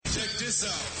this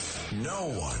out.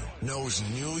 No one knows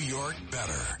New York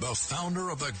better. The founder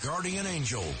of the Guardian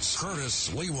Angels, Curtis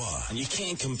Lewa. And you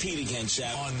can't compete against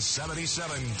that. On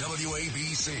 77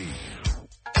 WABC.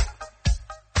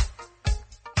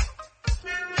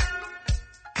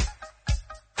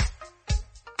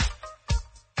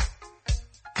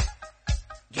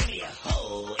 Give me a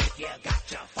hoe if you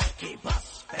got your funky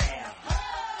bus fare.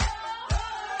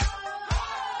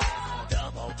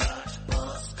 Double Dutch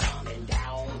bus coming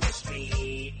down the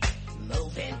street,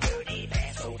 moving dirty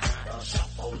fast, so kinda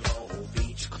shuffle your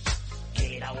feet.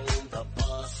 Get on the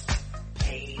bus,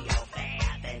 pay your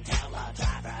fare, then tell a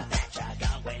driver that you're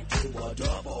going to a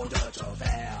double Dutch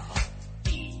affair.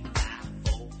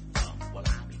 Well,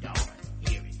 I'll be darned.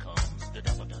 Here it comes, the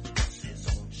double Dutch bus is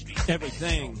on the street.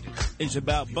 Everything is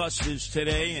about buses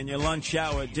today in your lunch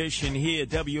hour edition here at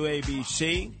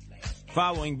WABC.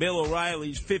 Following Bill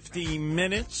O'Reilly's 15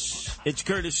 minutes, it's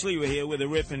Curtis Lewa here with a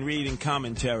rip and read and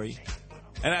commentary.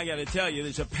 And I got to tell you,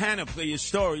 there's a panoply of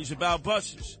stories about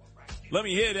buses. Let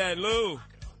me hear that, Lou.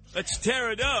 Let's tear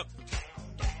it up.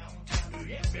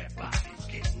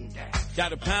 Got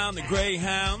to pound the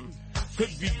Greyhound.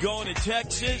 Could be going to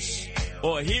Texas,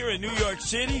 or here in New York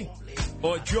City,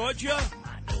 or Georgia,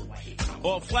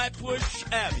 or Flatbush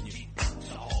Avenue.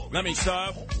 Let me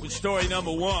start with story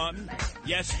number one.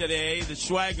 Yesterday, the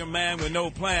swagger man with no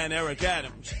plan, Eric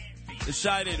Adams,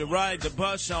 decided to ride the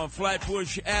bus on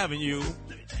Flatbush Avenue.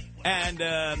 And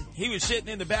he was sitting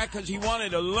in the back because he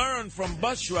wanted to learn from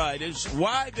bus riders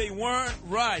why they weren't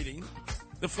riding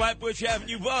the Flatbush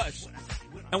Avenue bus.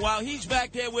 And while he's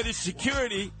back there with his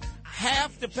security,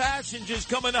 half the passengers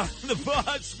coming on the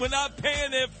bus were not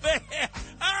paying their fare.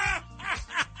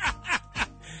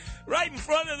 Right in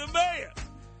front of the mayor.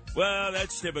 Well,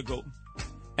 that's typical.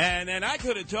 And then I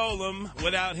could have told him,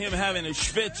 without him having a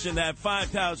schwitz in that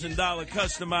 $5,000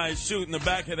 customized suit in the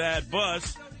back of that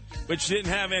bus, which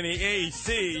didn't have any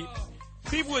AC,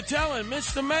 people were telling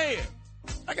Mr. Mayor,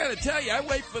 I got to tell you, I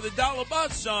wait for the dollar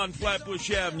bus on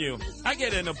Flatbush Avenue. I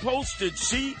get an upholstered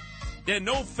seat. There are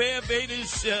no fare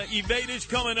evaders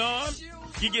coming on.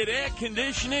 You get air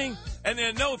conditioning, and there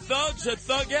are no thugs or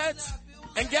thugettes.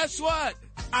 And guess what?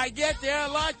 I get there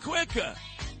a lot quicker.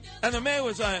 And the mayor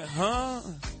was like, huh?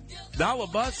 Dollar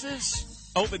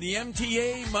buses? Over the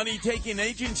MTA, money-taking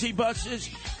agency buses?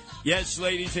 Yes,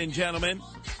 ladies and gentlemen,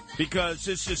 because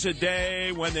this is a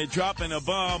day when they're dropping a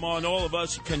bomb on all of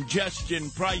us,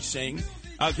 congestion pricing.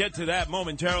 I'll get to that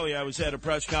momentarily. I was at a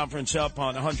press conference up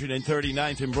on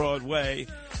 139th and Broadway,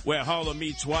 where Harlem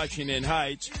meets Washington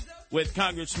Heights, with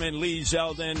Congressman Lee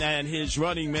Zeldin and his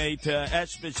running mate,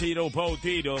 Esposito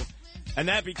Potito. And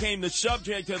that became the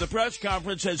subject of the press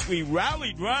conference as we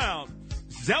rallied round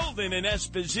Zeldin and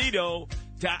Esposito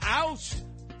to oust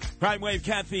Prime Wave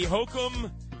Kathy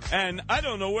Hokum. And I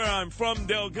don't know where I'm from,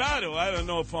 Delgado. I don't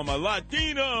know if I'm a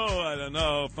Latino. I don't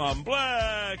know if I'm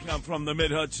black. I'm from the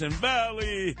Mid-Hudson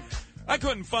Valley. I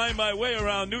couldn't find my way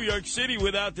around New York City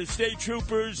without the state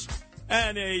troopers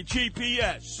and a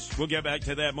GPS. We'll get back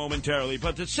to that momentarily.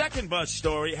 But the second bus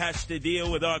story has to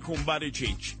deal with our kumbada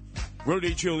cheech,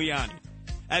 Rudy Giuliani.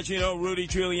 As you know, Rudy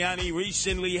Giuliani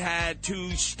recently had 2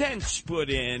 stents put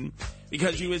in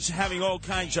because he was having all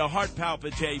kinds of heart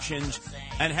palpitations.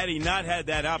 And had he not had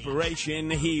that operation,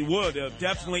 he would have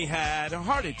definitely had a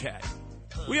heart attack.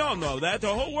 We all know that.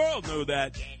 The whole world knew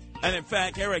that. And, in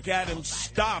fact, Eric Adams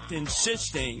stopped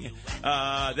insisting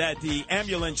that the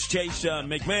ambulance chaser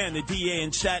McMahon, the DA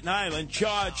in Staten Island,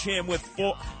 charge him with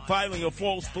filing a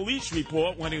false police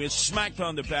report when he was smacked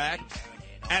on the back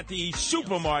at the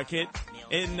supermarket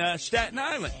in Staten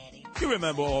Island. You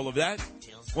remember all of that.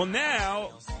 Well, now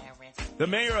the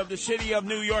mayor of the city of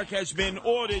New York has been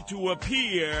ordered to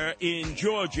appear in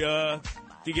Georgia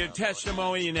to give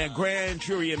testimony in a grand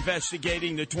jury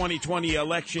investigating the 2020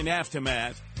 election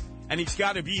aftermath. And he's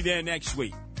got to be there next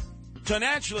week. So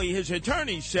naturally, his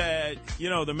attorney said, you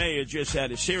know, the mayor just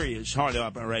had a serious heart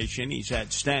operation. He's had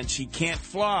stents. He can't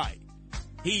fly.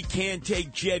 He can't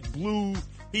take JetBlue.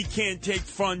 He can't take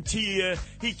Frontier.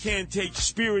 He can't take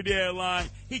Spirit Airline.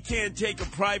 He can't take a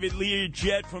private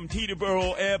Learjet from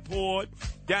Teterboro Airport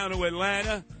down to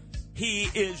Atlanta. He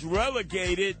is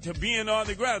relegated to being on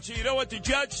the ground. So you know what the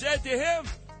judge said to him?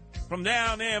 From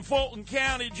down there in Fulton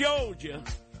County, Georgia.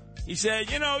 He said,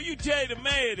 you know, you tell the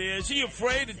mayor there, is he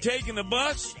afraid of taking the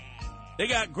bus? They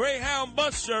got Greyhound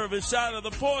bus service out of the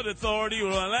Port Authority to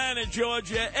Atlanta,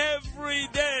 Georgia every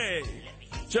day.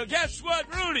 So guess what,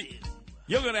 Rudy?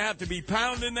 You're going to have to be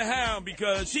pounding the hound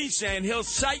because he's saying he'll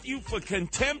cite you for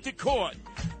contempt of court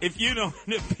if you don't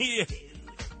appear.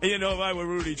 You know, if I were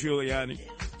Rudy Giuliani.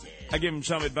 I give him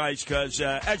some advice because,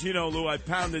 as you know, Lou, I've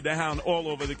pounded the hound all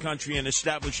over the country in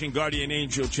establishing Guardian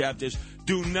Angel chapters.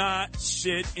 Do not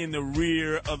sit in the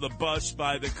rear of the bus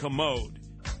by the commode.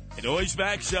 It always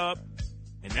backs up.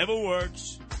 It never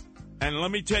works. And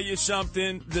let me tell you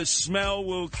something, the smell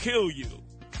will kill you,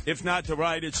 if not the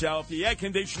ride itself. The air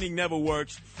conditioning never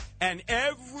works. And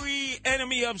every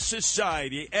enemy of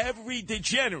society, every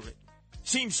degenerate,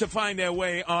 seems to find their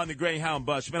way on the Greyhound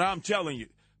bus. But I'm telling you,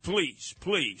 please,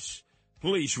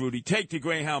 Rudy, take the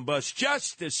Greyhound bus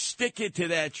just to stick it to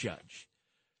that judge.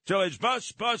 So it's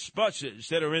buses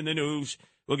that are in the news.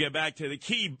 We'll get back to the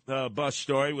key bus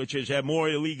story, which is have more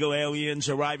illegal aliens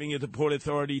arriving at the Port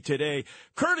Authority today,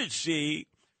 courtesy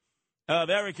of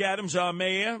Eric Adams, our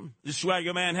mayor. The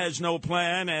swagger man has no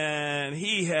plan, and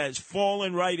he has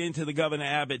fallen right into the Governor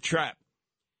Abbott trap.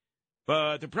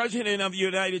 But the President of the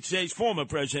United States, former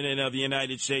President of the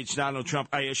United States, Donald Trump,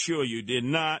 I assure you, did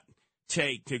not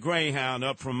take the Greyhound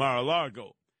up from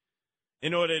Mar-a-Lago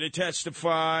in order to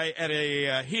testify at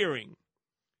a hearing,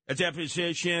 a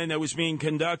deposition that was being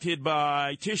conducted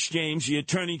by Tish James, the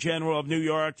Attorney General of New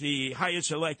York, the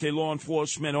highest elected law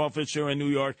enforcement officer in New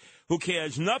York, who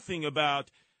cares nothing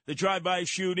about the drive-by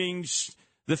shootings,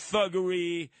 the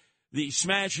thuggery, the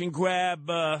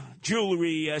smash-and-grab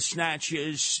jewelry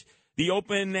snatches, the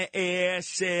open-air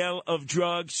sale of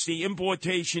drugs, the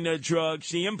importation of drugs,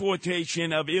 the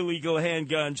importation of illegal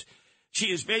handguns.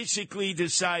 She has basically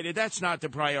decided that's not the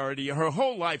priority. Her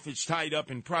whole life is tied up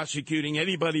in prosecuting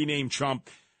anybody named Trump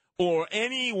or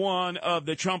any one of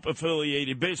the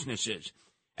Trump-affiliated businesses.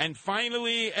 And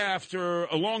finally, after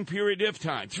a long period of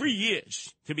time, 3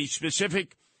 years to be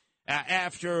specific,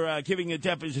 after giving a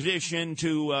deposition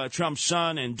to Trump's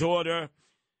son and daughter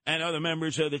and other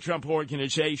members of the Trump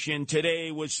organization,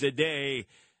 today was the day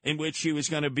in which she was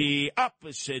going to be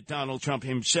opposite Donald Trump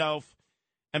himself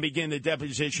and begin the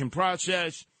deposition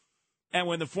process. And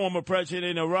when the former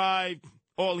president arrived,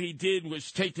 all he did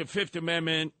was take the Fifth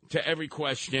Amendment to every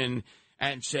question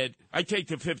and said, I take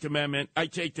the Fifth Amendment, I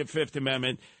take the Fifth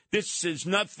Amendment. This is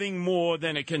nothing more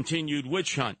than a continued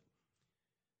witch hunt.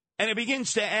 And it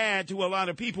begins to add to a lot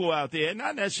of people out there,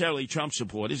 not necessarily Trump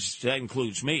supporters, that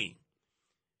includes me,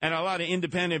 and a lot of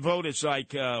independent voters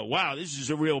like, wow, this is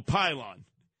a real pylon.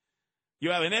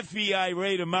 You have an FBI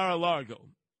raid of Mar-a-Lago.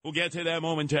 We'll get to that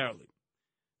momentarily.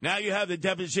 Now you have the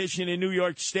deposition in New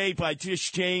York State by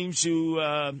Tish James, who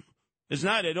does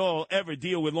not at all ever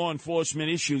deal with law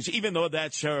enforcement issues, even though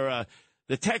that's her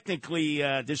the technically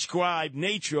described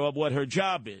nature of what her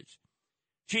job is.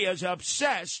 She is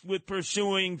obsessed with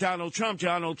pursuing Donald Trump,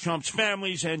 Donald Trump's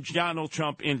families, and Donald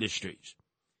Trump Industries.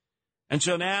 And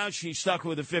so now she's stuck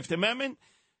with the Fifth Amendment,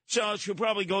 so she'll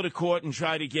probably go to court and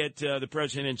try to get the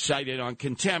president cited on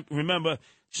contempt. Remember,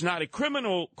 it's not a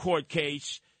criminal court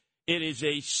case. It is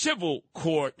a civil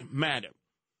court matter.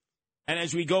 And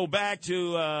as we go back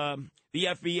to the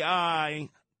FBI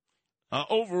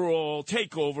overall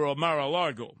takeover of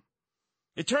Mar-a-Lago,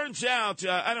 it turns out,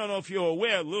 I don't know if you're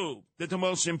aware, Lou, that the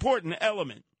most important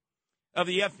element of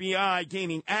the FBI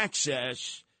gaining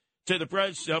access to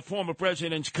the former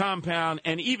president's compound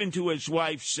and even to his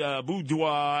wife's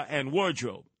boudoir and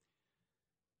wardrobe,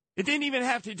 it didn't even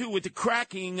have to do with the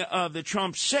cracking of the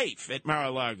Trump safe at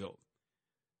Mar-a-Lago.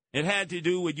 It had to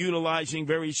do with utilizing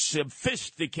very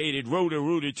sophisticated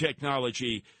rotor-rooter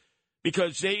technology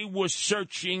because they were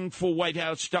searching for White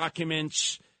House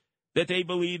documents that they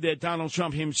believed that Donald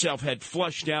Trump himself had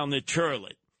flushed down the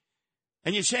toilet.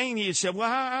 And you're saying to yourself, well,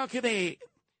 how could they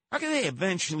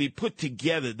eventually put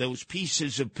together those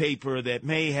pieces of paper that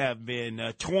may have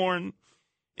been torn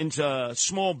into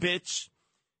small bits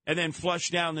and then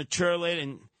flushed down the toilet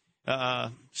and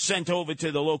sent over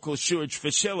to the local sewage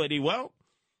facility? Well,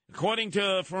 according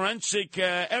to forensic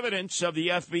evidence of the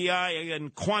FBI in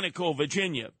Quantico,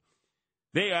 Virginia,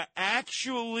 they are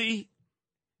actually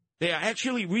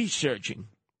researching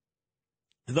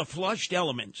the flushed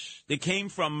elements that came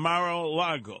from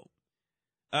Mar-a-Lago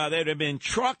that have been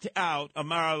trucked out of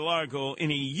Mar-a-Lago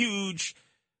in a huge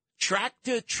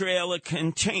tractor-trailer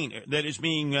container that is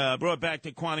being brought back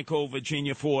to Quantico,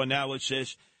 Virginia for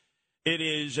analysis. It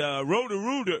is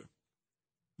rotor-rooter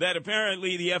that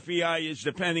apparently the FBI is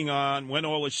depending on when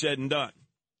all is said and done.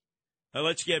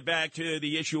 Let's get back to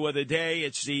the issue of the day.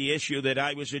 It's the issue that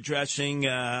I was addressing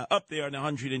up there on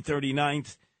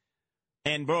 139th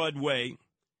and Broadway.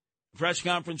 Press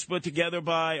conference put together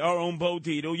by our own Bo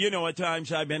Dietl. You know, at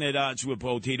times I've been at odds with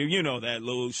Bo Dietl. You know that,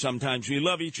 Lou. Sometimes we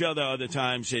love each other. Other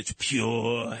times it's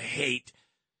pure hate.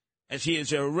 As he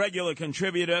is a regular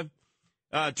contributor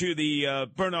to the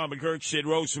Bernard McGurk, Sid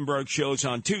Rosenberg shows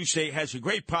on Tuesday. Has a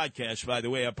great podcast, by the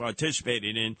way, I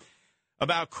participated in.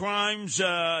 about crimes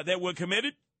that were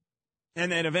committed and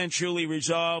then eventually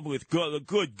resolved with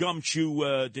good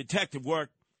gumshoe detective work.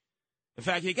 In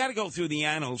fact, you got to go through the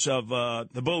annals of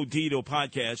the Bo Dietl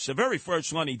podcast. The very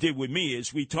first one he did with me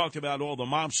is we talked about all the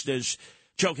mobsters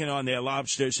choking on their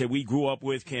lobsters that we grew up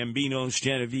with, Cambinos,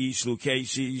 Genovese,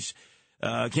 Lucchese's,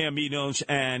 Cambinos,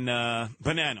 and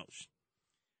Bananos.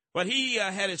 But he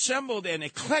had assembled an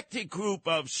eclectic group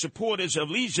of supporters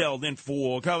of Lee Zeldin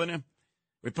for governor,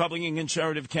 Republican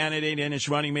conservative candidate and his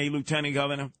running mate, Lieutenant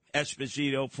Governor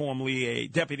Esposito, formerly a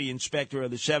deputy inspector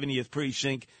of the 70th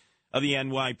precinct of the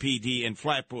NYPD in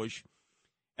Flatbush.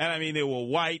 And, I mean, there were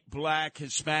white, black,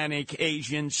 Hispanic,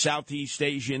 Asian, Southeast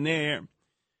Asian there.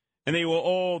 And they were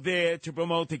all there to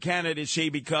promote the candidacy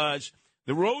because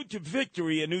the road to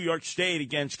victory in New York State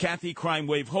against Kathy Crime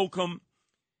Wave Hochul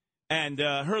and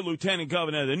her lieutenant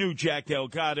governor, the new Jack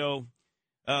Delgado,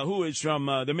 who is from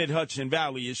the Mid-Hudson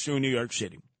Valley, is through New York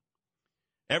City.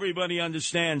 Everybody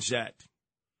understands that.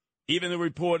 Even the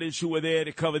reporters who were there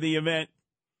to cover the event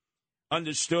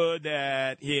understood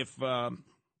that if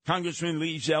Congressman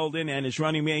Lee Zeldin and his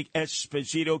running mate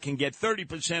Esposito can get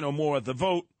 30% or more of the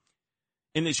vote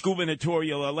in this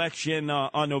gubernatorial election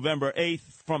on November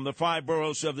 8th from the 5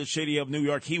 boroughs of the city of New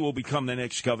York, he will become the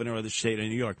next governor of the state of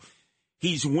New York.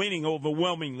 He's winning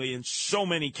overwhelmingly in so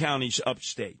many counties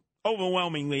upstate.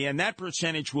 Overwhelmingly, and that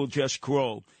percentage will just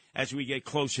grow as we get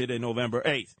closer to November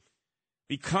 8th.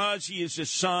 Because he is the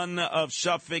son of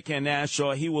Suffolk and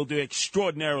Nassau, he will do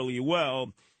extraordinarily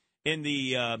well in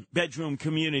the bedroom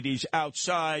communities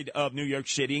outside of New York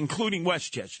City, including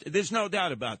Westchester. There's no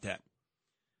doubt about that.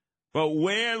 But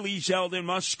where Lee Zeldin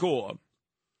must score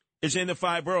is in the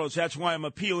 5 boroughs. That's why I'm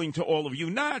appealing to all of you,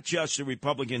 not just the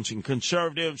Republicans and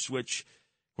conservatives, which,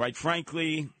 quite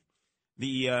frankly,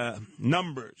 the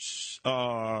numbers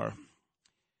are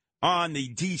on the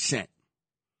descent.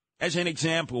 As an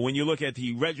example, when you look at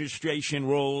the registration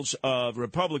rolls of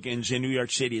Republicans in New York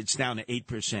City, it's down to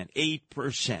 8%.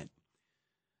 8%.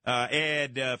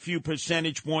 Add a few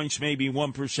percentage points, maybe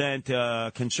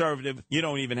 1% conservative. You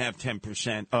don't even have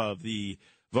 10% of the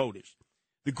voters.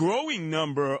 The growing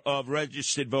number of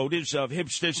registered voters, of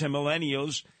hipsters and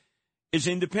millennials, is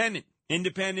independent.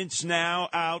 Independents now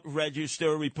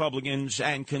out-register Republicans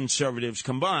and conservatives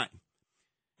combined.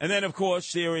 And then, of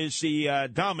course, there is the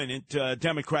dominant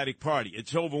Democratic Party.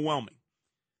 It's overwhelming.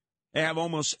 They have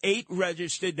almost 8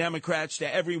 registered Democrats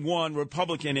to every 1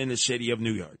 Republican in the city of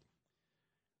New York.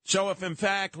 So if, in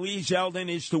fact, Lee Zeldin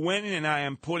is to win, and I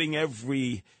am putting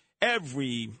every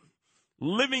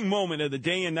living moment of the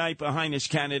day and night behind his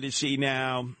candidacy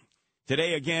now,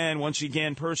 today again, once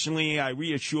again, personally, I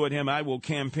reassured him I will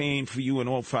campaign for you in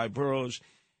all 5 boroughs.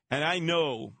 And I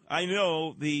know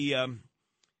the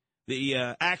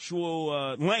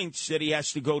actual lengths that he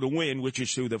has to go to win, which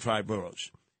is through the 5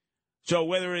 boroughs. So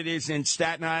whether it is in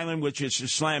Staten Island, which is a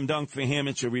slam dunk for him,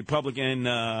 it's a Republican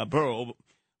borough,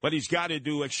 but he's got to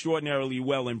do extraordinarily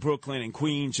well in Brooklyn and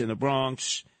Queens and the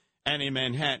Bronx and in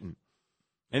Manhattan.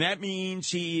 And that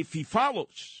means if he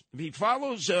follows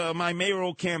my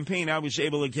mayoral campaign, I was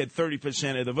able to get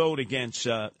 30% of the vote against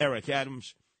Eric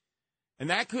Adams.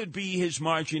 And that could be his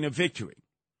margin of victory.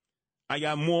 I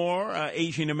got more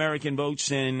Asian American votes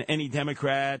than any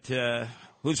Democrat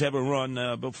who's ever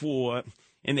run before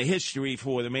in the history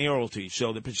for the mayoralty.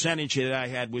 So the percentage that I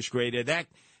had was greater. That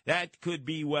could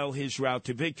be well his route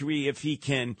to victory if he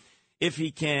can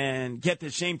get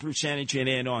the same percentage and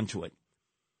add on to it.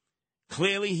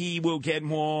 Clearly, he will get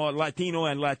more Latino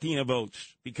and Latina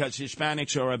votes because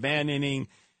Hispanics are abandoning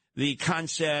the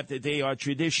concept that they are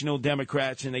traditional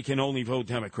Democrats and they can only vote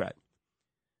Democrat.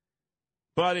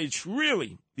 But it's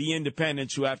really the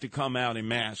independents who have to come out en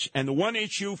masse. And the one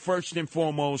issue, first and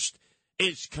foremost,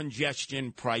 is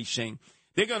congestion pricing.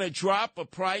 They're going to drop a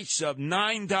price of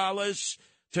 $9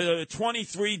 to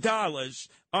 $23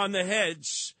 on the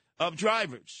heads of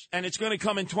drivers. And it's going to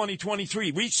come in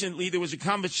 2023. Recently, there was a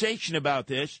conversation about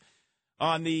this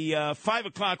on the 5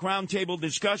 o'clock roundtable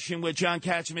discussion with John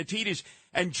Catsimatidis.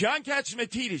 And John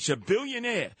Catsimatidis, a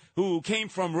billionaire who came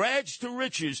from rags to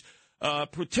riches,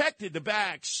 protected the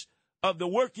backs of the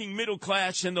working middle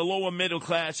class and the lower middle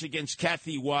class against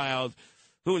Kathy Wild,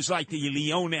 who is like the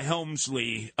Leona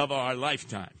Helmsley of our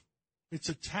lifetime. It's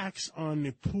a tax on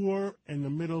the poor and the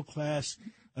middle class.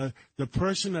 The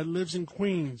person that lives in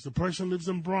Queens, the person that lives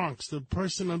in Bronx, the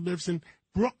person that lives in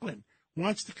Brooklyn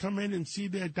wants to come in and see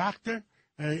their doctor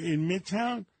in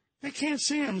Midtown. They can't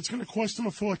see him. It's going to cost them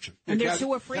a fortune. And they're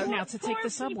too afraid now to take the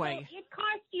subway. It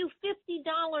costs you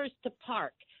 $50 to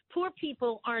park. Poor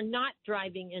people are not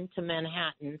driving into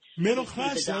Manhattan. Middle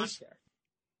class does.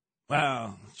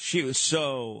 Wow, she was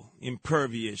so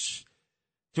impervious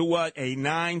to what a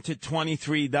 $9 to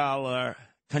 $23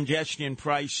 congestion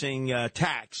pricing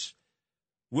tax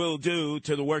will do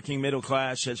to the working middle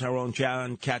class, as our own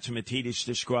John Katzimatidis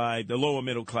described, the lower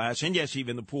middle class, and yes,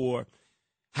 even the poor,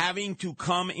 having to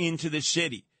come into the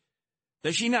city.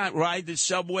 Does she not ride the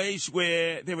subways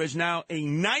where there is now a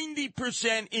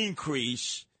 90%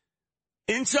 increase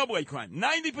in subway crime?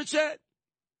 90%?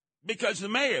 Because the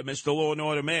mayor, Mr. Law and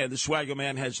Order Mayor, the swagger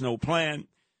man, has no plan.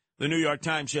 The New York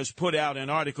Times just put out an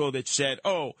article that said,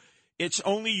 it's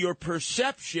only your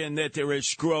perception that there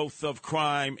is growth of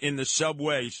crime in the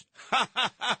subways.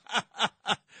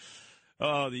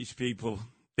 Oh, these people,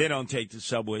 they don't take the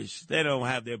subways. They don't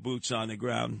have their boots on the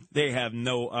ground. They have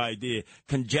no idea.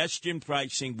 Congestion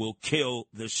pricing will kill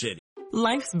the city.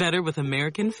 Life's better with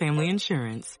American Family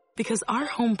Insurance because our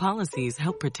home policies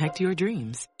help protect your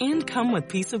dreams and come with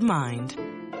peace of mind.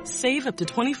 Save up to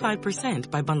 25%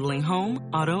 by bundling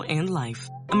home, auto, and life.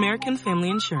 American Family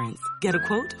Insurance. Get a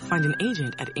quote, find an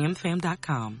agent at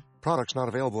amfam.com. Products not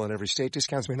available in every state.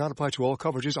 Discounts may not apply to all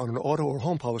coverages on an auto or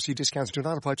home policy. Discounts do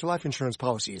not apply to life insurance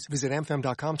policies. Visit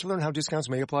amfam.com to learn how discounts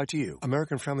may apply to you.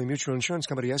 American Family Mutual Insurance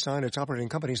Company, SI, and its operating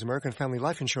companies, American Family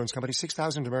Life Insurance Company,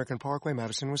 6000 American Parkway,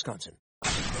 Madison, Wisconsin. The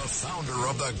founder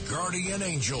of the Guardian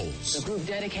Angels. A group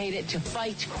dedicated to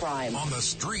fight crime. On the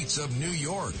streets of New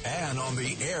York and on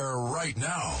the air right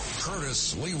now.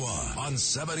 Curtis Sliwa on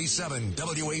 77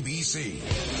 WABC.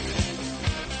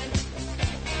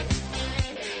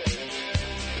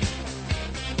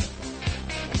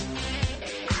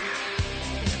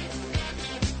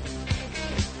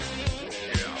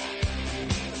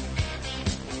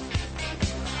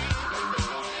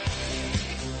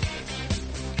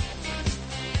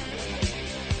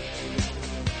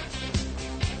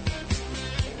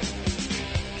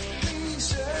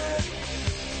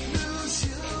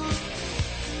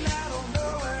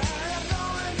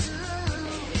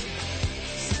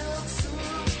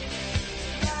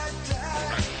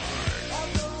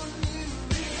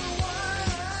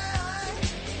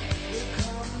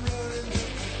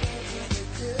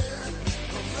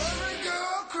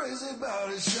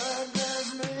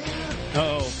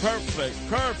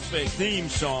 Perfect theme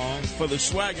song for the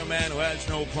swagger man who has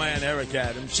no plan, Eric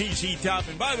Adams. ZZ Top.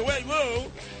 And by the way,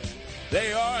 Lou,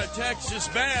 they are a Texas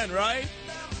band, right?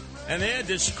 And they're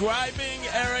describing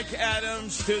Eric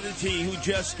Adams to the T, who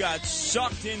just got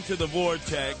sucked into the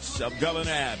vortex of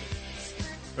Governor Abbott.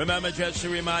 Remember, just to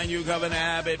remind you, Governor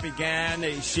Abbott began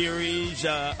a series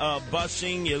of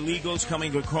busing illegals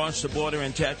coming across the border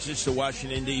in Texas to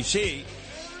Washington, D.C.,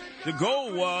 The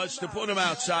goal was to put him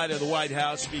outside of the White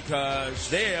House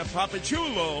because there,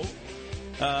 Papachulo,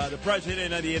 the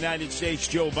president of the United States,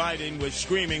 Joe Biden, was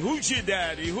screaming, "Who's your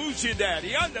daddy? Who's your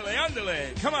daddy? Andale,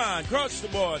 andale. Come on, cross the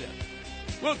border.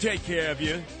 We'll take care of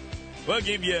you. We'll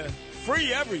give you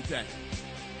free everything."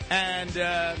 And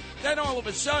then all of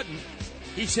a sudden,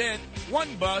 he sent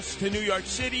one bus to New York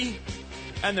City,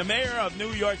 and the mayor of New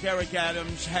York, Eric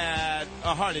Adams, had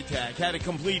a heart attack, had a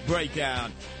complete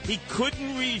breakdown. He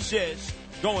couldn't resist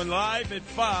going live at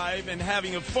 5 and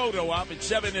having a photo op at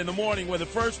 7 in the morning when the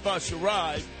first bus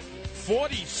arrived.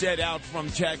 40 set out from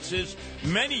Texas.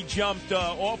 Many jumped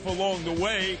off along the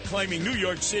way, claiming New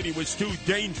York City was too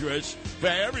dangerous for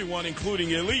everyone, including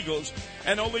illegals,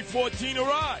 and only 14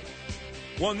 arrived.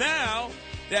 Well, now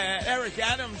that Eric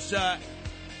Adams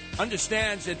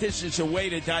understands that this is a way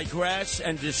to digress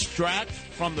and distract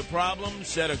from the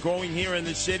problems that are growing here in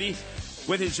the city,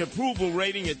 with his approval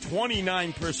rating at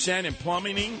 29% and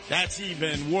plummeting, that's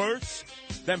even worse.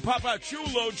 Then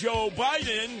Papachulo Joe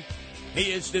Biden, he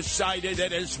has decided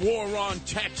that it's war on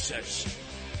Texas.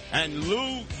 And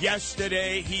Lou,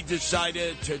 yesterday, he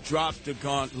decided to drop the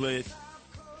gauntlet.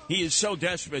 He is so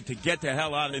desperate to get the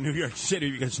hell out of New York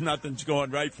City because nothing's going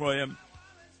right for him,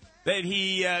 that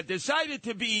he decided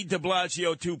to be de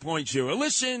Blasio 2.0.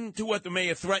 Listen to what the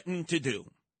mayor threatened to do.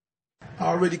 I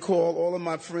already called all of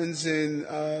my friends in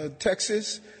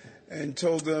Texas and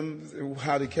told them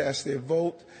how to cast their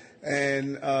vote.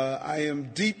 And I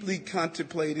am deeply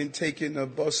contemplating taking a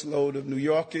busload of New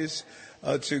Yorkers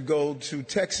to go to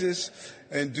Texas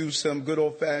and do some good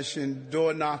old-fashioned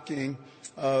door knocking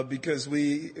because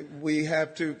we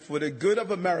have to, for the good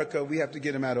of America, we have to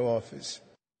get him out of office.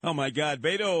 Oh, my God.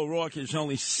 Beto O'Rourke is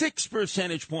only 6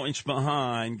 percentage points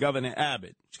behind Governor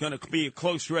Abbott. It's going to be a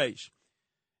close race.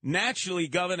 Naturally,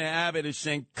 Governor Abbott is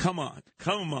saying, come on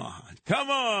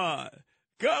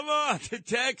to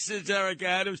Texas, Eric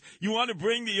Adams. You want to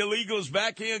bring the illegals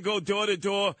back here and go door to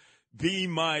door? Be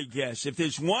my guest. If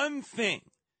there's one thing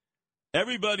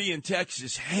everybody in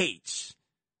Texas hates,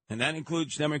 and that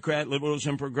includes Democrat, liberals,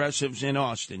 and progressives in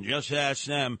Austin, just ask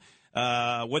them,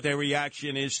 what their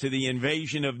reaction is to the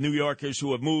invasion of New Yorkers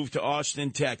who have moved to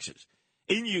Austin, Texas,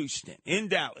 in Houston, in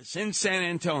Dallas, in San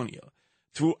Antonio,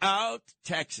 throughout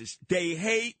Texas. They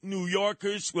hate New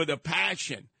Yorkers with a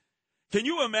passion. Can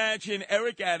you imagine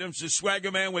Eric Adams, the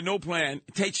swagger man with no plan?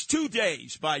 It takes 2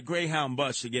 days by Greyhound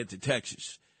bus to get to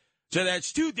Texas. So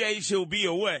that's 2 days he'll be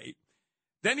away.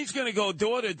 Then he's going to go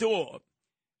door to door,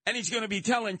 and he's going to be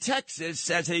telling Texas,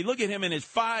 as they look at him in his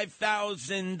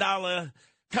 $5,000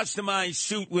 customized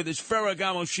suit with his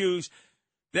Ferragamo shoes,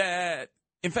 that,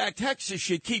 in fact, Texas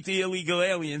should keep the illegal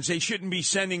aliens. They shouldn't be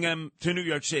sending them to New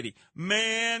York City.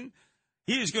 Man,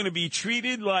 he is going to be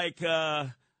treated like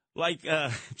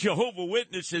Jehovah's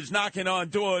Witnesses knocking on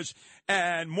doors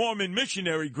and Mormon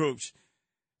missionary groups.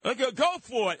 Go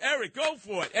for it, Eric, go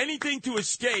for it. Anything to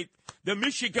escape the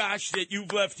mishigash that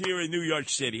you've left here in New York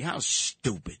City. How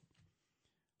stupid.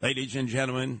 Ladies and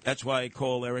gentlemen, that's why I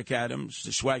call Eric Adams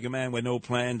the swagger man with no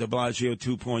plan, de Blasio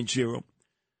 2.0.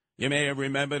 You may have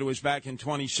remembered it was back in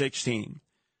 2016.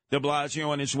 De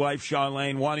Blasio and his wife,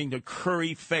 Charlene, wanting to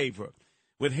curry favor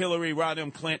with Hillary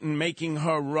Rodham Clinton, making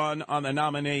her run on the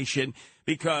nomination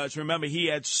because, remember, he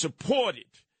had supported,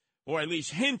 or at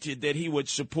least hinted that he would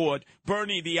support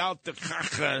Bernie the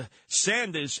Altacaca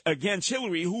Sanders against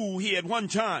Hillary, who he at one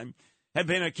time had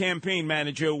been a campaign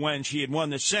manager when she had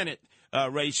won the Senate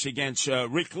race against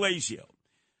Rick Lazio.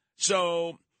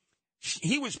 So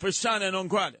he was persona non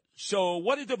grata. So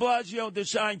what did de Blasio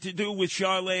decide to do with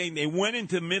Charlene? They went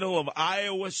into the middle of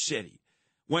Iowa City,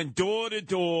 went door to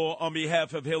door on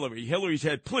behalf of Hillary. Hillary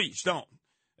said, please don't.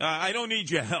 I don't need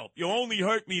your help. You only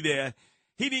hurt me there.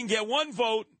 He didn't get one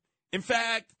vote. In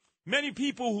fact, many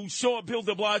people who saw Bill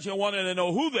de Blasio wanted to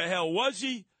know who the hell was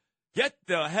he? Get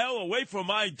the hell away from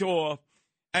my door.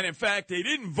 And in fact, they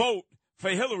didn't vote for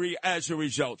Hillary as a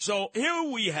result. So here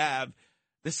we have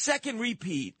the second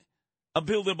repeat of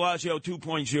Bill de Blasio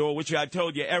 2.0, which I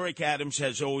told you Eric Adams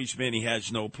has always been. He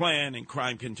has no plan, and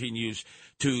crime continues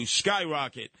to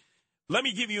skyrocket. Let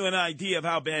me give you an idea of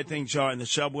how bad things are in the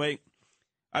subway.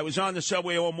 I was on the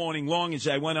subway all morning long as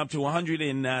I went up to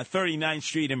 139th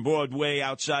Street and Broadway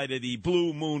outside of the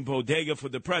Blue Moon Bodega for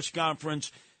the press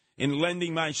conference, in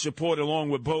lending my support along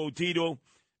with Bo Dietl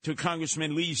to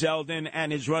Congressman Lee Zeldin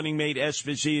and his running mate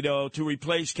Esposito to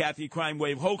replace Kathy Crime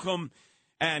Wave Hochul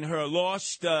and her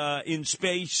lost in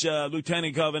space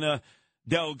Lieutenant Governor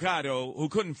Delgado, who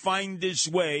couldn't find his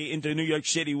way into New York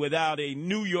City without a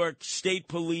New York State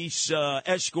Police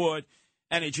escort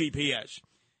and a GPS.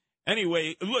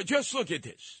 Anyway, just look at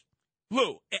this.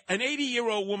 Lou, an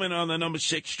 80-year-old woman on the number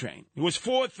 6 train. It was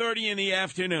 4:30 in the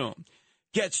afternoon.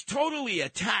 Gets totally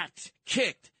attacked,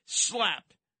 kicked,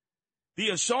 slapped. The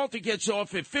assaulter gets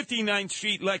off at 59th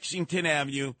Street, Lexington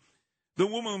Avenue. The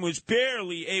woman was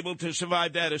barely able to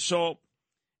survive that assault.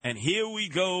 And here we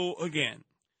go again.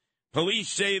 Police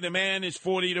say the man is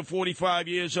 40 to 45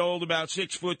 years old, about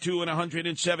 6'2" and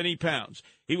 170 pounds.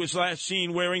 He was last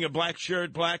seen wearing a black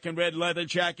shirt, black and red leather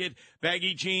jacket,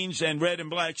 baggy jeans, and red and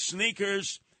black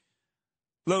sneakers.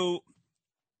 Lou,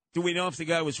 do we know if the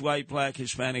guy was white, black,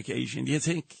 Hispanic, Asian? Do you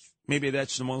think maybe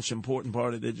that's the most important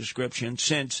part of the description,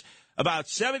 since about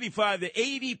 75 to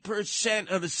 80%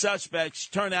 of the suspects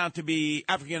turn out to be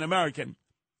African American?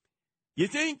 You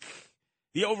think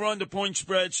the over-under point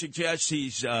spread suggests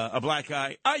he's a black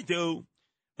guy? I do,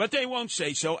 but they won't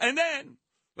say so. And then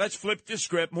let's flip the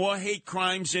script. More hate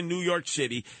crimes in New York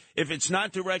City if it's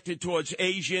not directed towards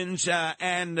Asians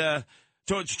and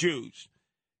towards Jews.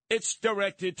 It's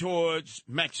directed towards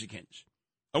Mexicans.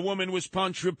 A woman was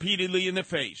punched repeatedly in the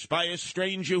face by a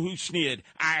stranger who sneered,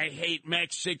 "I hate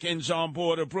Mexicans," on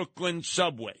board a Brooklyn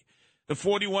subway. The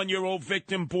 41-year-old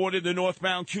victim boarded the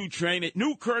northbound Q train at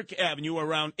Newkirk Avenue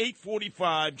around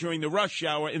 8:45 during the rush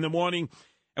hour in the morning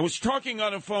and was talking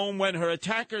on the phone when her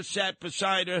attacker sat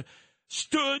beside her,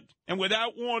 stood, and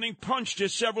without warning punched her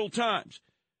several times.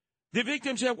 The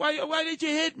victim said, why did you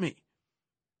hit me?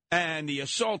 And the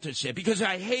assaulter said, "Because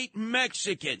I hate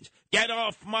Mexicans. Get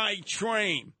off my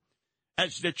train."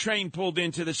 As the train pulled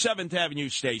into the 7th Avenue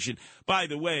station. By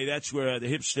the way, that's where the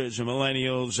hipsters and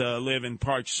millennials live, in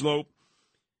Park Slope.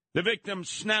 The victim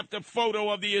snapped a photo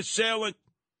of the assailant.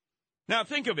 Now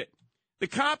think of it. The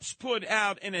cops put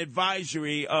out an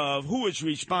advisory of who is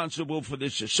responsible for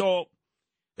this assault.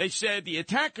 They said the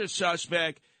attacker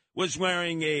suspect was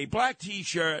wearing a black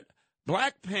T-shirt,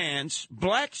 black pants,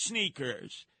 black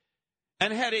sneakers,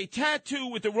 and had a tattoo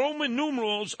with the Roman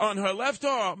numerals on her left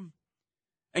arm.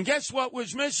 And guess what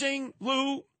was missing,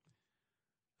 Lou?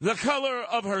 The color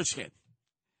of her skin.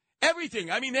 Everything.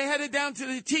 I mean, they had it down to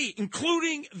the T,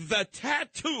 including the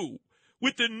tattoo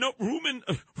with the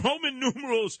Roman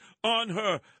numerals on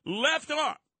her left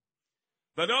arm.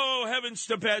 But oh, heavens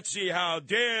to Betsy, how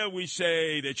dare we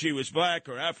say that she was black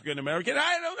or African-American?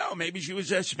 I don't know. Maybe she was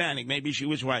Hispanic. Maybe she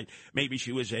was white. Maybe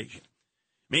she was Asian.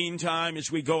 Meantime,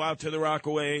 as we go out to the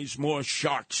Rockaways, more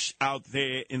sharks out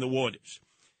there in the waters.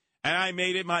 And I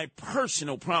made it my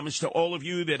personal promise to all of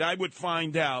you that I would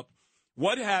find out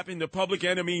what happened to public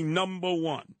enemy number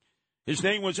one. His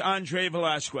name was Andre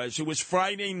Velasquez. It was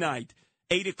Friday night,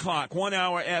 8 o'clock, 1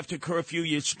 hour after curfew.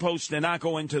 You're supposed to not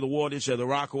go into the waters of the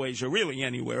Rockaways or really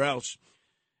anywhere else.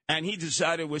 And he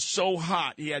decided it was so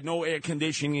hot, he had no air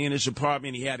conditioning in his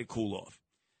apartment, he had to cool off.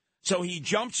 So he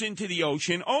jumps into the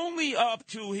ocean, only up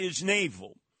to his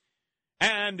navel.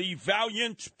 And the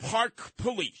valiant park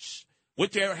police,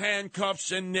 with their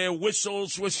handcuffs and their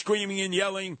whistles, were screaming and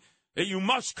yelling that you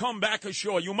must come back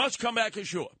ashore. You must come back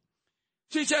ashore.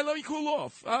 So he said, let me cool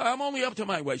off. I'm only up to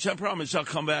my waist. I promise I'll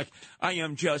come back. I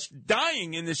am just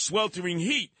dying in this sweltering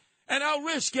heat. And I'll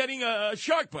risk getting a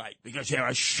shark bite because there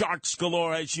are sharks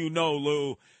galore, as you know,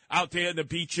 Lou, out there in the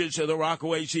beaches of the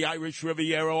Rockaways, the Irish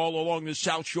Riviera, all along the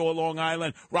South Shore, Long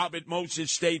Island, Robert Moses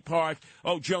State Park,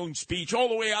 Jones Beach, all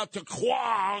the way out to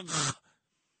Quag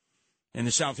in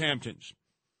the Southamptons.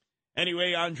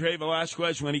 Anyway, Andre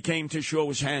Velasquez, when he came to shore,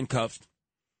 was handcuffed,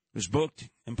 was booked,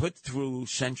 and put through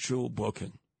central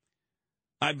booking.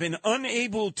 I've been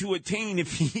unable to attain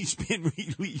if he's been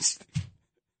released.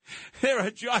 There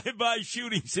are drive-by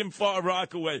shootings in Far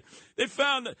Rockaway. They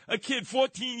found a kid,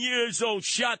 14 years old,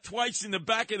 shot twice in the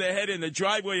back of the head in the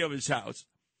driveway of his house.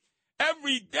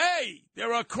 Every day,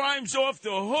 there are crimes off the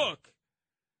hook.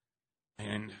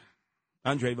 And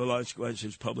Andre Velasquez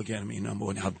is public enemy number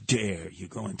one. How dare you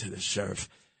go into the surf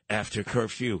after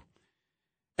curfew?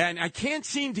 And I can't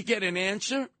seem to get an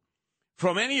answer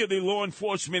from any of the law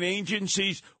enforcement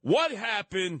agencies. What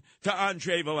happened to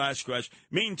Andre Velasquez?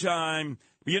 Meantime,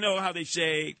 you know how they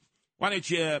say, why don't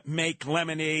you make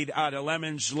lemonade out of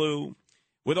lemons, Lou?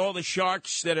 With all the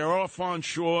sharks that are off on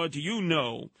shore, do you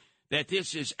know that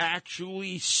this has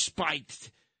actually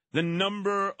spiked the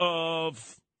number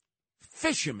of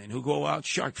fishermen who go out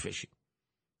shark fishing?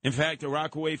 In fact, the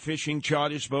Rockaway Fishing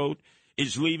Charters boat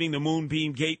is leaving the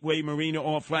Moonbeam Gateway Marina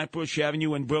on Flatbush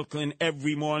Avenue in Brooklyn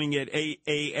every morning at 8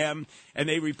 a.m., and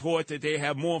they report that they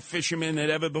have more fishermen than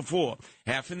ever before,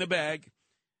 half in the bag.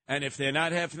 And if they're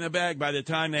not half in the bag, by the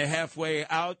time they're halfway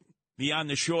out beyond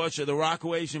the shores of the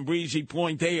Rockaways and Breezy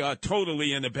Point, they are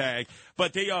totally in the bag.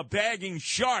 But they are bagging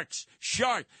sharks.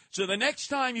 So the next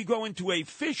time you go into a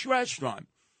fish restaurant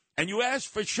and you ask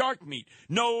for shark meat,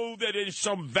 know that it is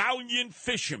some valiant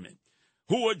fishermen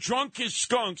who are drunk as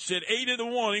skunks at 8 in the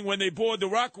morning when they board the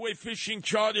Rockaway Fishing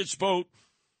Charters boat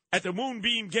at the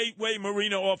Moonbeam Gateway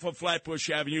Marina off of Flatbush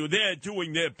Avenue. They're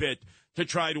doing their bit to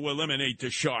try to eliminate the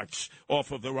sharks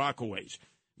off of the Rockaways.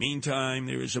 Meantime,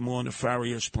 there is a more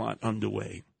nefarious plot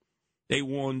underway. They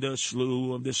warned us,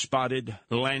 Lou, of the spotted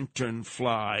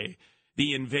lanternfly,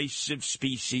 the invasive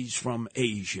species from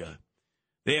Asia.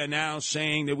 They are now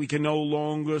saying that we can no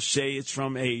longer say it's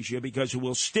from Asia because it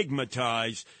will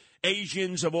stigmatize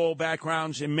Asians of all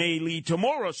backgrounds and may lead to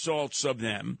more assaults of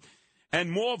them and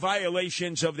more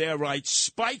violations of their rights,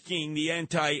 spiking the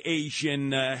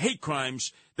anti-Asian hate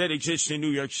crimes that exist in New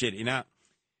York City. Now,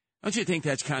 don't you think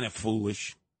that's kind of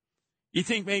foolish? You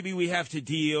think maybe we have to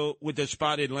deal with the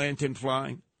spotted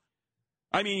lanternfly?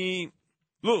 I mean,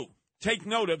 Lou, take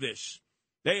note of this.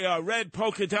 They are red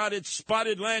polka-dotted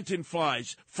spotted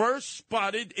lanternflies, first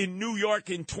spotted in New York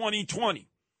in 2020.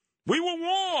 We were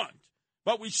warned.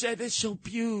 But we said, they're so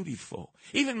beautiful.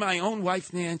 Even my own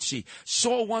wife, Nancy,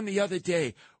 saw one the other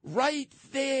day right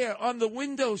there on the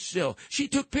windowsill. She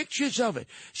took pictures of it.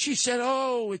 She said,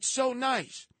 oh, it's so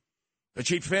nice. But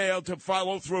she failed to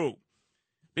follow through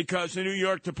because the New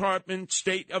York Department,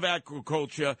 State of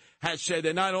Agriculture, has said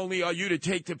that not only are you to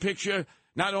take the picture,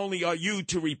 not only are you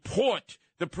to report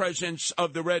the presence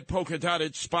of the red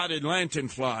polka-dotted spotted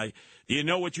lanternfly, do you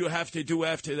know what you have to do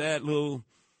after that, Lou?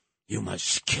 You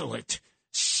must kill it.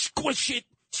 Squish it,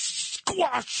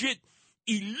 squash it,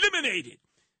 eliminate it.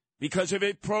 Because if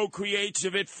it procreates,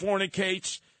 if it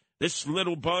fornicates, this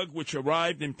little bug which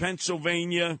arrived in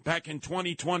Pennsylvania back in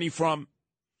 2020 from,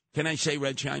 can I say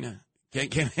Red China?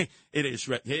 It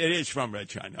is from Red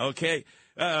China, okay?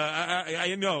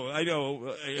 I know. I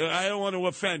don't want to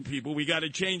offend people. We got to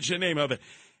change the name of it.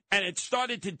 And it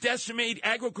started to decimate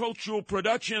agricultural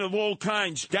production of all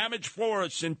kinds, damage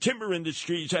forests and timber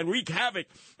industries, and wreak havoc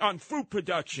on fruit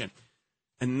production.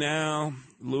 And now,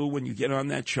 Lou, when you get on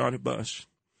that charter bus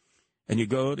and you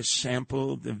go to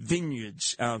sample the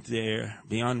vineyards out there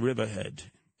beyond Riverhead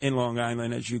in Long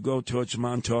Island as you go towards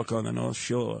Montauk on the North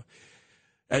Shore,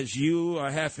 as you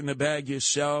are half in the bag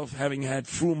yourself, having had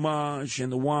fromage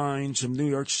and the wines of New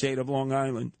York State of Long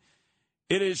Island.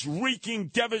 It is wreaking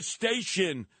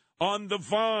devastation on the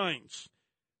vines.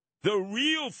 The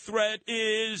real threat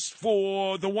is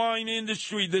for the wine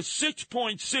industry, the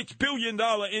 $6.6 billion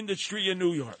industry in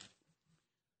New York.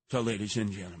 So, ladies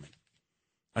and gentlemen,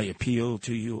 I appeal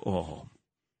to you all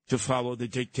to follow the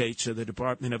dictates of the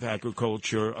Department of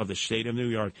Agriculture of the state of New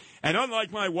York. And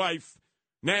unlike my wife,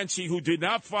 Nancy, who did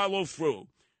not follow through,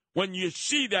 when you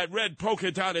see that red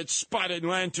polka-dotted spotted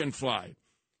lanternfly,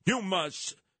 you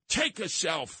must take a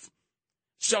cell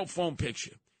phone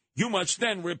picture. You must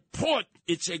then report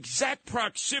its exact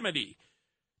proximity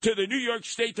to the New York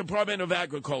State Department of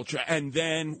Agriculture. And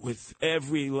then, with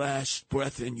every last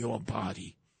breath in your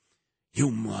body, you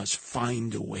must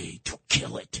find a way to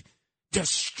kill it,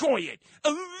 destroy it,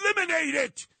 eliminate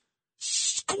it,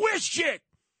 squish it.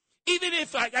 Even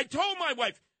if I told my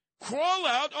wife, crawl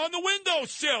out on the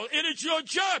windowsill. It is your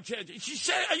job. She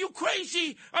said, are you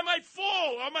crazy? I might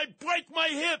fall. I might break my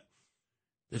hip.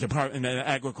 The Department of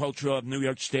Agriculture of New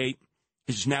York State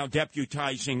is now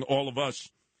deputizing all of us.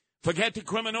 Forget the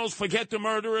criminals, forget the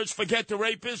murderers, forget the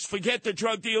rapists, forget the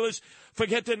drug dealers,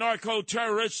 forget the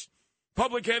narco-terrorists.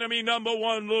 Public enemy number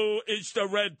one, Lou, is the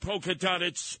red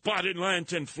polka-dotted spotted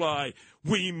lanternfly.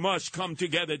 We must come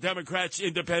together, Democrats,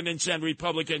 Independents, and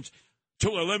Republicans, to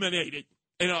eliminate it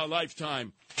in our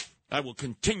lifetime. I will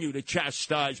continue to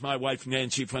chastise my wife,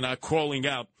 Nancy, for not crawling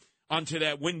out onto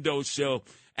that windowsill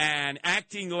and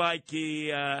acting like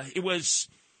it was,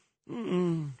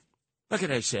 what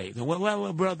could I say? The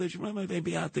Wella brothers, remember, they'd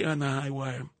be out there on the high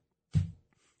wire.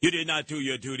 You did not do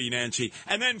your duty, Nancy.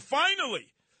 And then finally,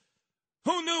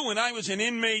 who knew when I was an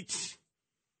inmate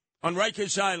on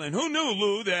Rikers Island, who knew,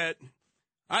 Lou, that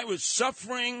I was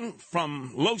suffering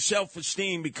from low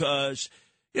self-esteem because,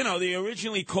 they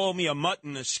originally called me a mutt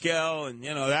in the scale, and,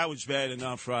 that was bad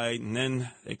enough, right? And then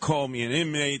they called me an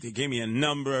inmate. They gave me a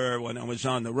number when I was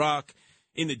on the Rock,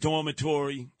 in the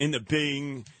dormitory, in the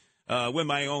Bing, with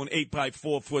my own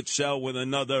 8-by-4-foot cell with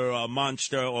another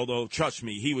monster, although, trust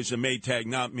me, he was a Maytag,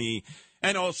 not me.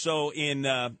 And also in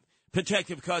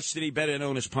protective custody, better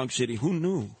known as Punk City. Who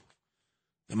knew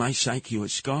that my psyche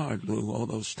was scarred, Lou, all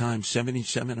those times,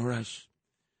 77 arrests?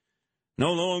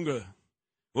 No longer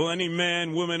will any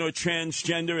man, woman, or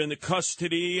transgender in the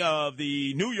custody of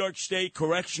the New York State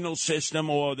Correctional System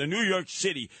or the New York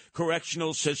City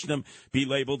Correctional System be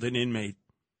labeled an inmate.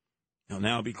 He'll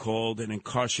now be called an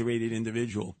incarcerated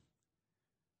individual.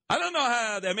 I don't know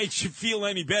how that makes you feel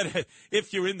any better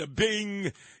if you're in the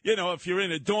Bing, if you're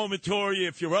in a dormitory,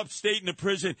 if you're upstate in a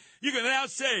prison. You can now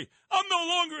say, I'm no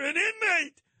longer an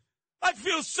inmate. I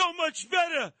feel so much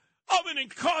better. I'm an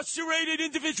incarcerated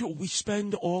individual. We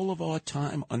spend all of our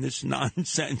time on this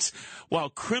nonsense while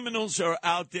criminals are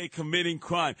out there committing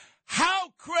crime.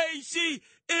 How crazy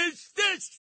is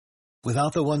this?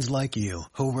 Without the ones like you,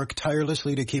 who work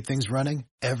tirelessly to keep things running,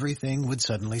 everything would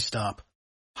suddenly stop.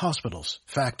 Hospitals,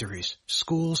 factories,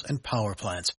 schools, and power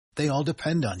plants, they all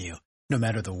depend on you. No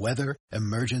matter the weather,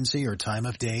 emergency, or time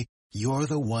of day, you're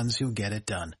the ones who get it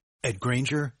done. At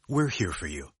Grainger, we're here for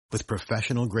you with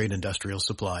professional-grade industrial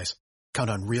supplies. Count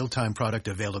on real-time product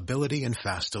availability and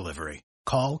fast delivery.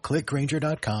 Call,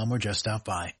 clickgrainger.com, or just stop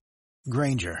by.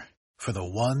 Grainger, for the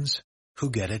ones who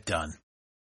get it done.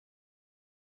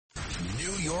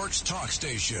 New York's talk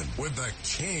station with the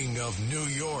king of New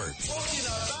York,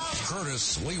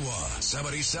 Curtis Sliwa,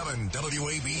 77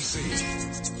 WABC.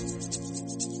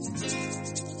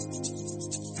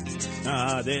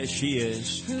 There she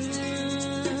is.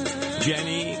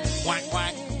 Jenny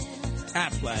Quack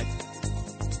Affleck.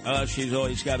 She's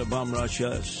always got to bum rush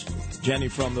us. Jenny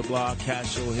from the block,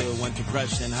 Castle Hill, went to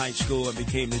Preston High School and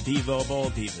became the diva of all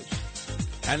divas.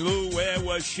 And Lou, where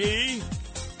was she?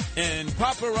 In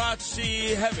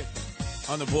paparazzi heaven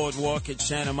on the boardwalk at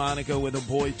Santa Monica with a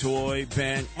boy toy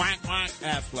band, Quack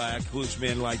Affleck, who's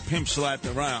been like pimp slapped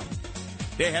around.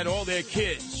 They had all their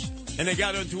kids, and they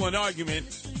got into an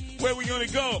argument. Where are we going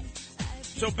to go?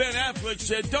 So Ben Affleck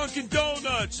said, Dunkin'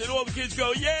 Donuts, and all the kids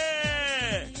go,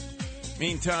 yeah!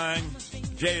 Meantime,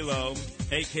 J-Lo,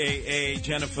 a.k.a.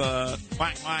 Jennifer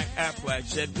Quack Affleck,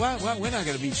 said, well, we're not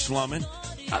going to be slumming.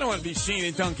 I don't want to be seen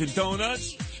in Dunkin'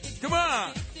 Donuts. Come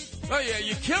on. Oh, yeah,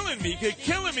 you're killing me. You're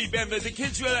killing me, Ben. The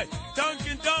kids were like,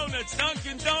 Dunkin' Donuts,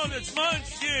 Munchkins.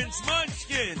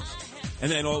 And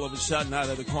then all of a sudden, out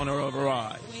of the corner of her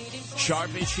eye,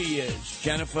 sharp as she is,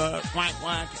 Jennifer Quack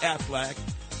Affleck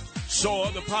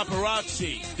saw the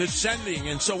paparazzi descending.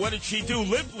 And so what did she do?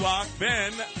 Lip lock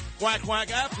Ben Quack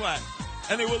Affleck.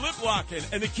 and they were lip locking,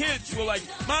 and the kids were like,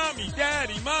 Mommy,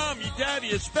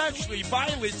 Daddy, especially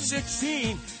Violet,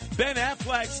 16. Ben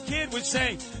Affleck's kid was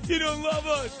saying, you don't love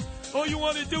us. All you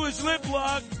want to do is lip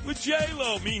lock with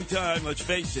J-Lo. Meantime, let's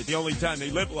face it, the only time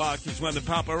they lip lock is when the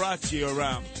paparazzi are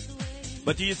around.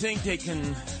 But do you think they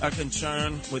are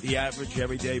concerned with the average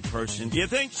everyday person? Do you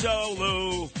think so,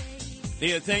 Lou? Do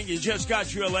you think you just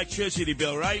got your electricity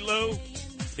bill, right, Lou?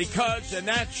 Because the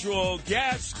natural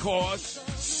gas costs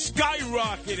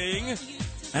skyrocketing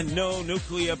and no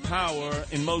nuclear power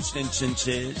in most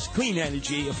instances, clean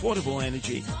energy, affordable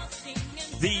energy.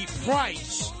 The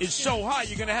price is so high,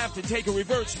 you're going to have to take a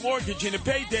reverse mortgage and a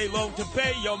payday loan to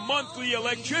pay your monthly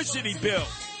electricity bill.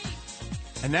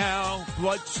 And now,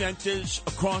 blood centers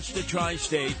across the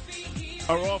tri-state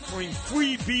are offering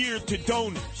free beer to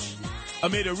donors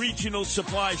amid a regional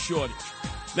supply shortage.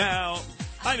 Now,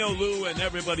 I know Lou and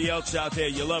everybody else out there,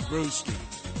 you love brewski,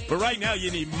 but right now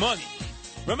you need money.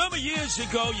 Remember years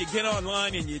ago, you get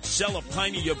online and you'd sell a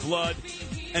pint of your blood,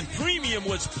 and premium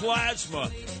was plasma.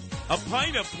 A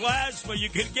pint of plasma, you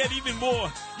could get even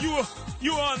more. You were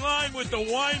online with the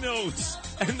winos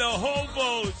and the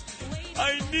hobos.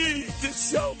 I need to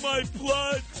sell my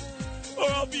blood,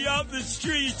 or I'll be out in the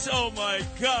streets. Oh, my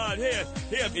God. Here,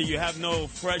 you have no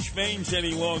fresh veins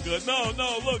any longer.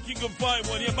 No, look, you can find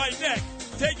one here. My neck.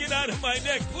 Take it out of my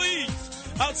neck, please.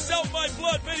 I'll sell my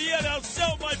blood. Better yet, I'll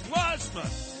sell my plasma.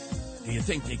 Do you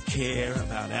think they care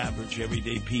about average,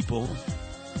 everyday people?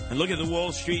 And look at the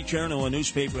Wall Street Journal, a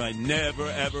newspaper I never,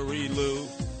 ever read, Lou.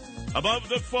 Above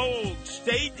the fold,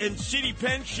 state and city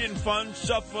pension funds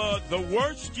suffer the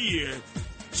worst year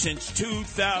since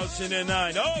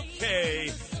 2009.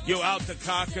 Okay, you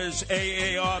out-the-cockers,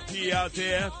 AARP out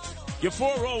there. Your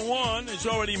 401 is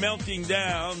already melting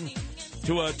down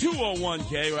to a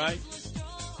 201K, right?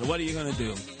 So what are you going to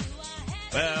do?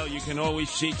 Well, you can always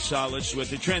seek solace with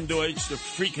the trendoids, the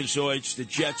freakazoids, the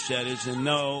jet setters, and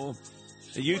no,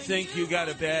 you think you got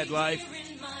a bad life?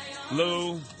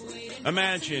 Lou,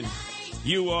 imagine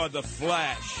you are the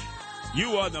Flash.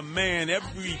 You are the man.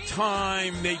 Every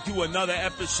time they do another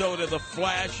episode of The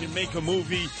Flash and make a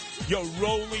movie, you're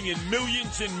rolling in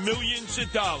millions and millions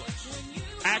of dollars.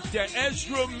 Actor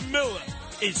Ezra Miller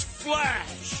is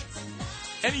Flash,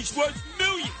 and he's worth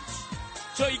millions.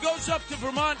 So he goes up to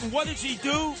Vermont, and what does he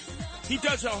do? He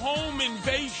does a home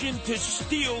invasion to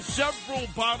steal several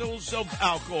bottles of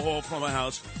alcohol from a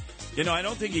house. You know, I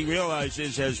don't think he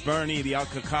realizes, as Bernie the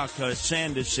Alcacaka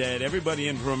Sanders said, everybody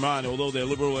in Vermont, although they're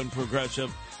liberal and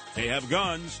progressive, they have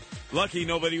guns. Lucky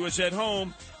nobody was at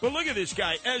home. But look at this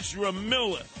guy, Ezra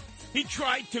Miller. He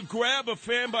tried to grab a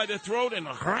fan by the throat in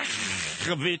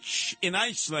Reykjavik in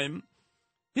Iceland.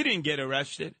 He didn't get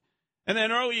arrested. And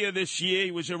then earlier this year,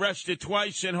 he was arrested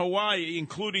twice in Hawaii,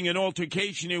 including an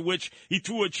altercation in which he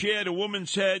threw a chair at a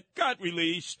woman's head, got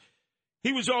released.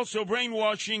 He was also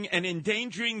brainwashing and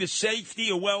endangering the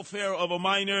safety or welfare of a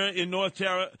minor in North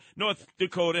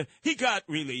Dakota. He got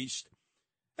released.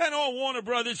 And all Warner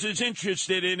Brothers is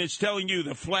interested in is telling you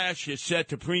The Flash is set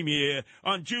to premiere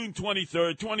on June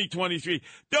 23rd, 2023.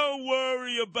 Don't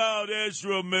worry about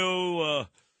Ezra Miller,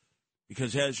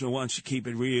 because Ezra wants to keep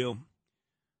it real.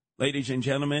 Ladies and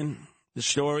gentlemen, the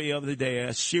story of the day,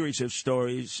 a series of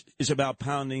stories, is about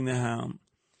pounding the hound.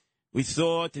 We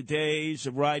thought the days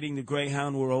of riding the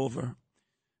Greyhound were over.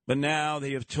 But now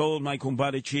they have told my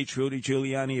kumbrata chief, Rudy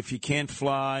Giuliani, if you can't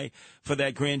fly for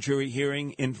that grand jury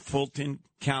hearing in Fulton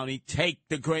County, take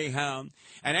the Greyhound.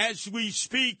 And as we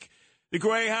speak, the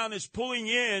Greyhound is pulling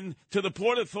in to the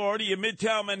Port Authority in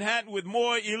Midtown Manhattan with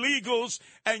more illegals.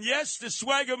 And yes, the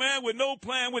swagger man with no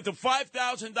plan with the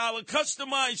 $5,000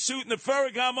 customized suit and the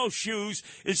Ferragamo shoes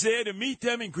is there to meet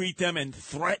them and greet them and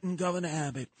threaten Governor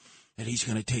Abbott that he's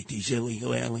going to take these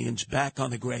illegal aliens back on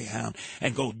the Greyhound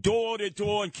and go door to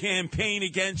door and campaign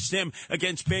against them,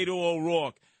 against Beto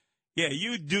O'Rourke. Yeah,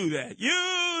 you do that.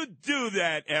 You do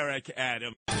that, Eric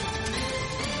Adams.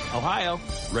 Ohio,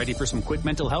 ready for some quick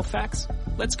mental health facts?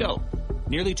 Let's go.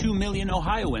 Nearly 2 million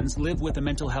Ohioans live with a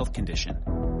mental health condition.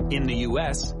 In the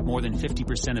U.S., more than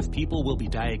 50% of people will be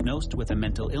diagnosed with a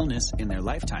mental illness in their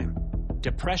lifetime.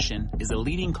 Depression is a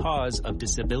leading cause of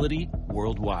disability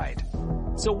worldwide.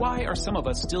 So why are some of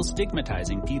us still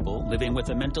stigmatizing people living with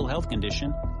a mental health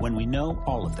condition when we know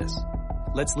all of this?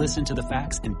 Let's listen to the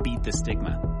facts and beat the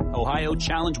stigma. Ohio,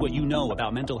 challenge what you know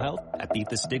about mental health at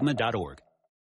beatthestigma.org.